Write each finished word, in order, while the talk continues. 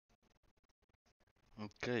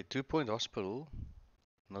Okay, 2-point hospital,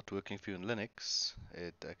 not working for you in Linux.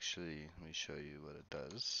 It actually, let me show you what it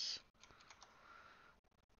does.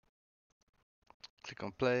 Click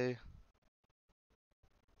on play.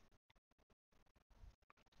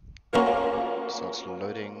 Starts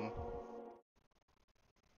loading.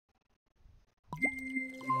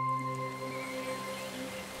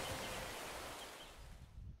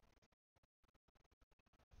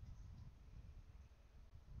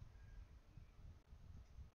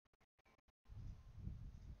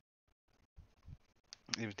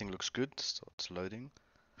 Everything looks good, starts loading.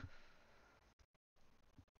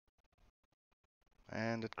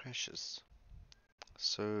 And it crashes.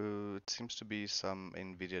 So it seems to be some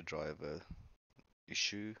Nvidia driver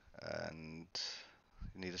issue and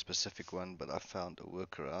you need a specific one, but I found a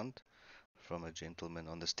workaround from a gentleman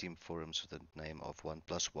on the Steam forums with the name of 1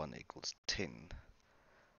 + 1 = 10.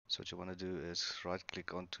 So what you want to do is right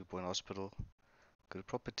click on 2-point hospital, go to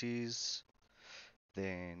properties,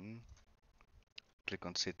 then click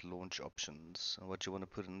on set launch options, and what you want to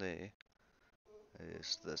put in there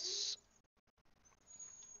is this.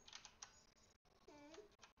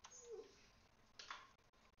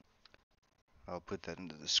 I'll put that in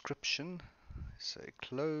the description. Say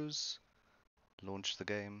close, launch the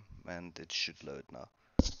game, and it should load now.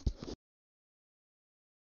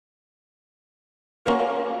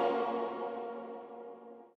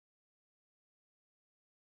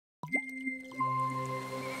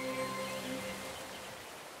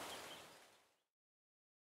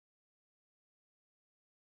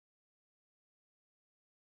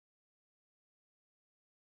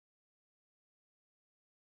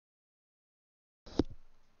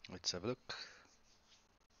 Let's have a look.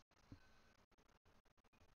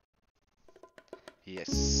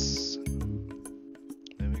 Yes,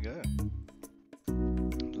 there we go.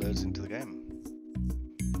 Loads into the game.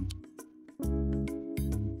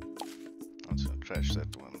 I'm just gonna trash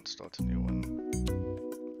that one, start a new one.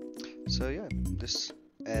 So yeah, just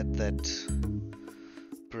add that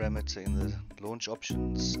parameter in the launch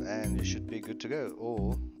options and you should be good to go.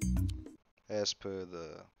 Or as per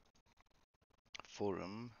the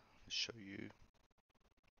forum, I'll show you.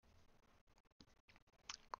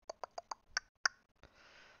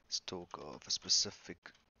 Let's talk of a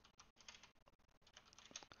specific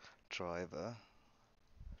driver,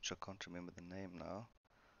 which I can't remember the name now.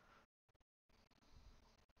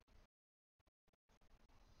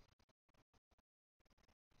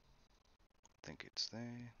 I think it's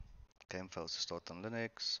there. Game files to start on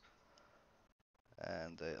Linux,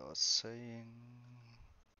 and they are saying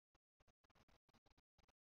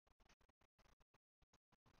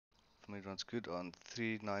for me it runs good on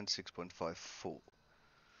 396.54.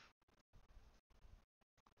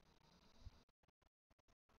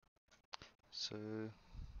 So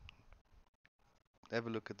have a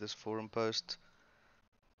look at this forum post,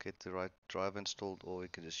 get the right driver installed, or you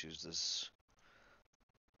can just use this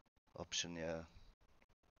option here.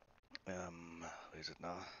 Where is it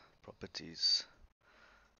now? Properties,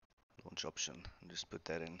 launch option, and just put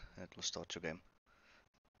that in and it will start your game.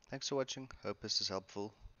 Thanks for watching, hope this is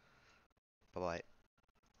helpful. Bye bye.